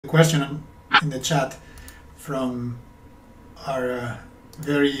question in the chat from our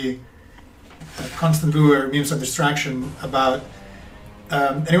very constant viewer, Memes of Distraction, about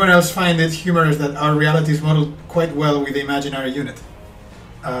anyone else find it humorous that our reality is modeled quite well with the imaginary unit.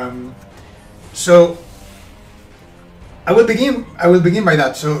 So I will begin by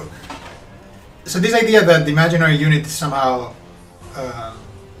that. So this idea that the imaginary unit is somehow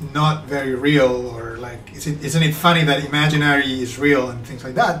not very real, or like, isn't it funny that imaginary is real and things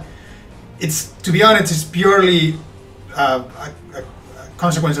like that? It's, to be honest, it's purely a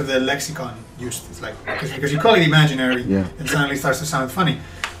consequence of the lexicon used. It's like, because you call it imaginary, yeah, it suddenly starts to sound funny.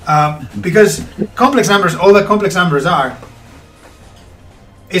 Because complex numbers, all that complex numbers are,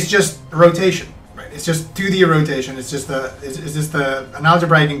 it's just rotation, right? It's just 2D rotation. It's just an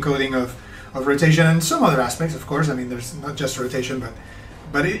algebraic encoding of rotation and some other aspects, of course. I mean, there's not just rotation,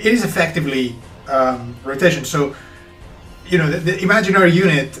 but it is effectively rotation. So, you know, the imaginary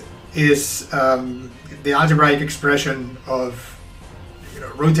unit is the algebraic expression of, you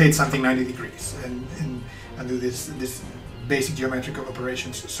know, rotate something 90 degrees and do this basic geometric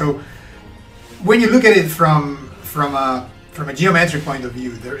operations. So when you look at it from a geometric point of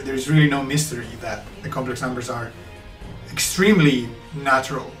view, there's really no mystery that the complex numbers are extremely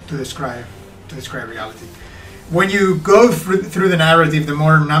natural to describe reality. When you go through the narrative, the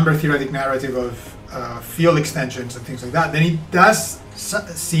more number theoretic narrative of field extensions and things like that, then it does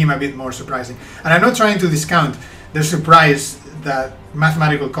seem a bit more surprising. And I'm not trying to discount the surprise that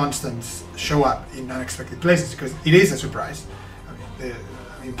mathematical constants show up in unexpected places, because it is a surprise.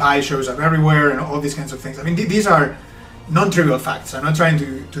 I mean, pi shows up everywhere and all these kinds of things. I mean, these are non-trivial facts. I'm not trying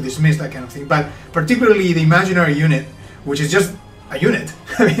to dismiss that kind of thing, but particularly the imaginary unit, which is just a unit.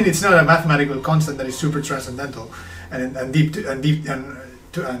 I mean, it's not a mathematical constant that is super transcendental and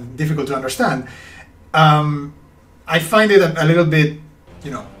difficult to understand. I find it a little bit,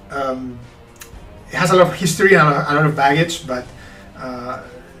 you know, it has a lot of history and a lot of baggage, but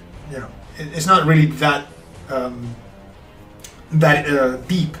you know, it's not really that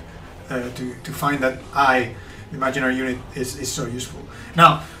deep to find that the imaginary unit is so useful.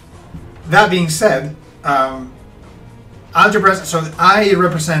 Now, that being said, algebra, so I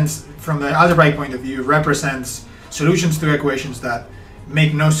represents, from the algebraic point of view, represents solutions to equations that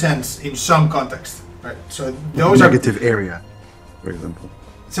make no sense in some context, right? So those negative area, for example.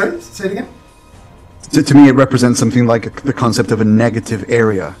 Sorry, say it again? To me, it represents something like the concept of a negative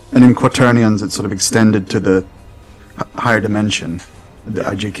area, and in quaternions, it's sort of extended to the higher dimension, the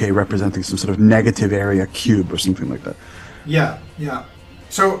IJK representing some sort of negative area cube or something like that. Yeah, yeah.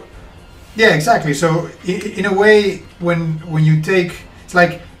 So, yeah, exactly. So, in a way, when you take, it's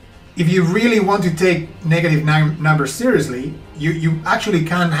like, if you really want to take negative numbers seriously, you actually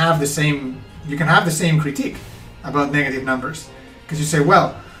can have the same, critique about negative numbers, because you say,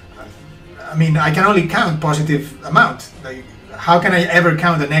 well, I mean, I can only count positive amount. Like, how can I ever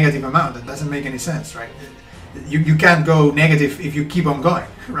count a negative amount? That doesn't make any sense, right? You can't go negative if you keep on going,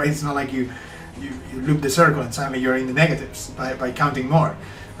 right? It's not like you loop the circle and suddenly you're in the negatives by counting more,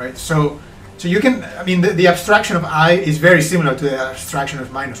 right? So you can, I mean, the abstraction of I is very similar to the abstraction of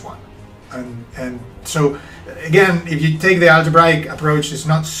 -1, and so again, if you take the algebraic approach, it's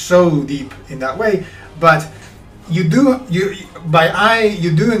not so deep in that way, but by I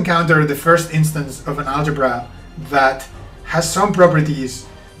you do encounter the first instance of an algebra that has some properties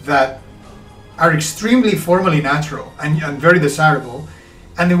that are extremely formally natural and very desirable,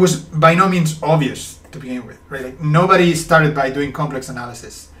 and it was by no means obvious to begin with, right? Like, nobody started by doing complex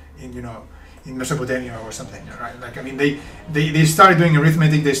analysis in Mesopotamia or something, right? Like, I mean, they started doing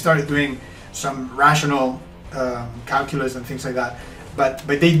arithmetic, they started doing some rational calculus and things like that, but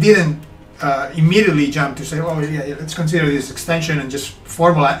they didn't immediately jump to say, oh yeah, let's consider this extension and just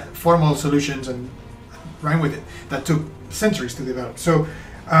formal solutions and run with it. That took centuries to develop. So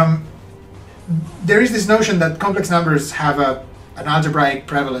there is this notion that complex numbers have an algebraic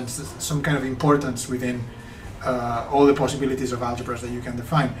prevalence, some kind of importance within all the possibilities of algebras that you can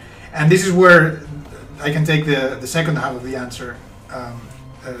define. And this is where I can take the second half of the answer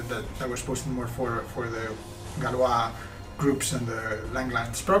that was posted more for the Galois groups and the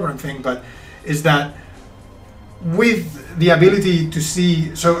Langlands program thing, but is that with the ability to see,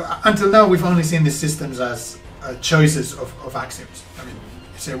 so until now we've only seen these systems as choices of axioms. I mean,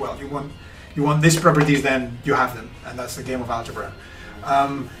 you say, well, you want these properties, then you have them, and that's the game of algebra.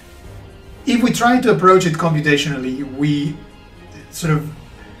 If we try to approach it computationally, we sort of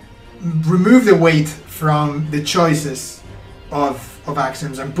remove the weight from the choices of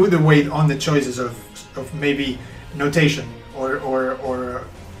axioms and put the weight on the choices of maybe notation or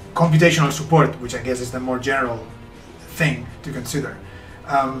computational support, which I guess is the more general thing to consider.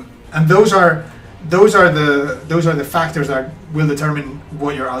 And those are the factors that will determine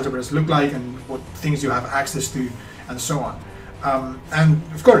what your algebras look like and what things you have access to, and so on. And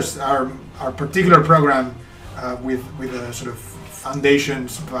of course, our particular program with the sort of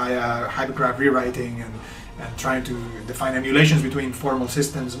foundations via hypergraph rewriting and trying to define emulations between formal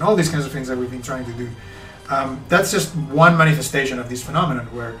systems and all these kinds of things that we've been trying to do. That's just one manifestation of this phenomenon,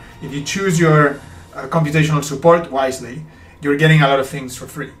 where if you choose your computational support wisely, you're getting a lot of things for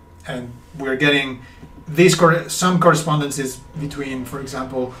free. And we're getting these some correspondences between, for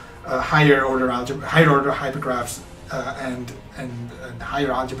example, higher order hypergraphs and higher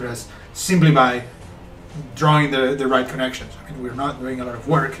algebras simply by drawing the right connections. I mean, we're not doing a lot of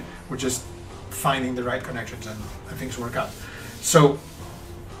work, we're just finding the right connections, and things work out. So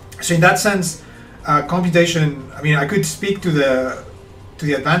in that sense, computation, I mean, I could speak to the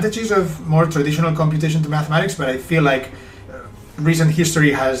advantages of more traditional computation to mathematics, but I feel like recent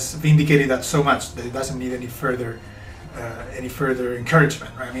history has vindicated that so much that it doesn't need any further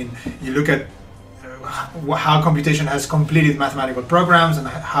encouragement, right? I mean, you look at how computation has completed mathematical programs and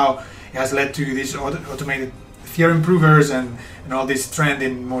how it has led to these automated theorem provers and all this trend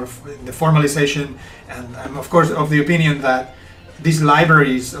in the formalization, and I'm of course of the opinion that these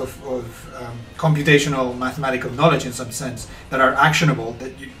libraries of computational mathematical knowledge, in some sense, that are actionable,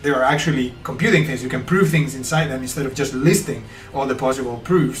 that they are actually computing things, you can prove things inside them instead of just listing all the possible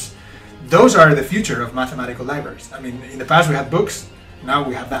proofs. Those are the future of mathematical libraries. I mean, in the past we had books, now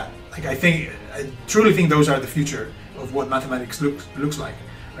we have that. Like, I truly think those are the future of what mathematics looks like,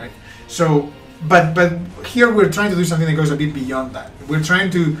 right? So, but here we're trying to do something that goes a bit beyond that. We're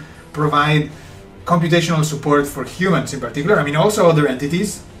trying to provide computational support for humans in particular. I mean, also other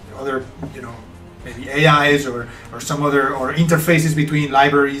entities, other, maybe AIs or some other, or interfaces between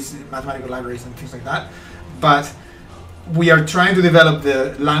libraries, mathematical libraries and things like that. But we are trying to develop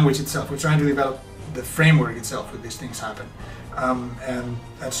the language itself. We're trying to develop the framework itself where these things happen. And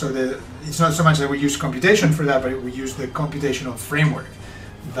so it's not so much that we use computation for that, but we use the computational framework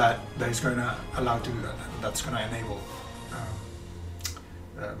that is going to allow to do that. And that's going to enable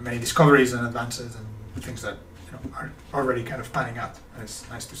many discoveries and advances and things that are already kind of panning out. And it's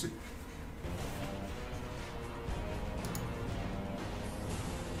nice to see.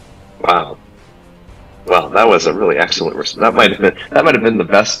 Wow. Well, that was a really excellent response. That might have been the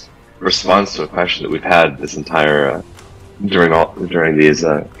best response to a question that we've had this entire during these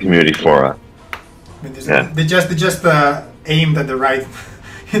community fora. I mean, they just aimed at the right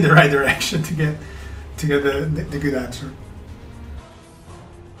in the right direction to get the good answer.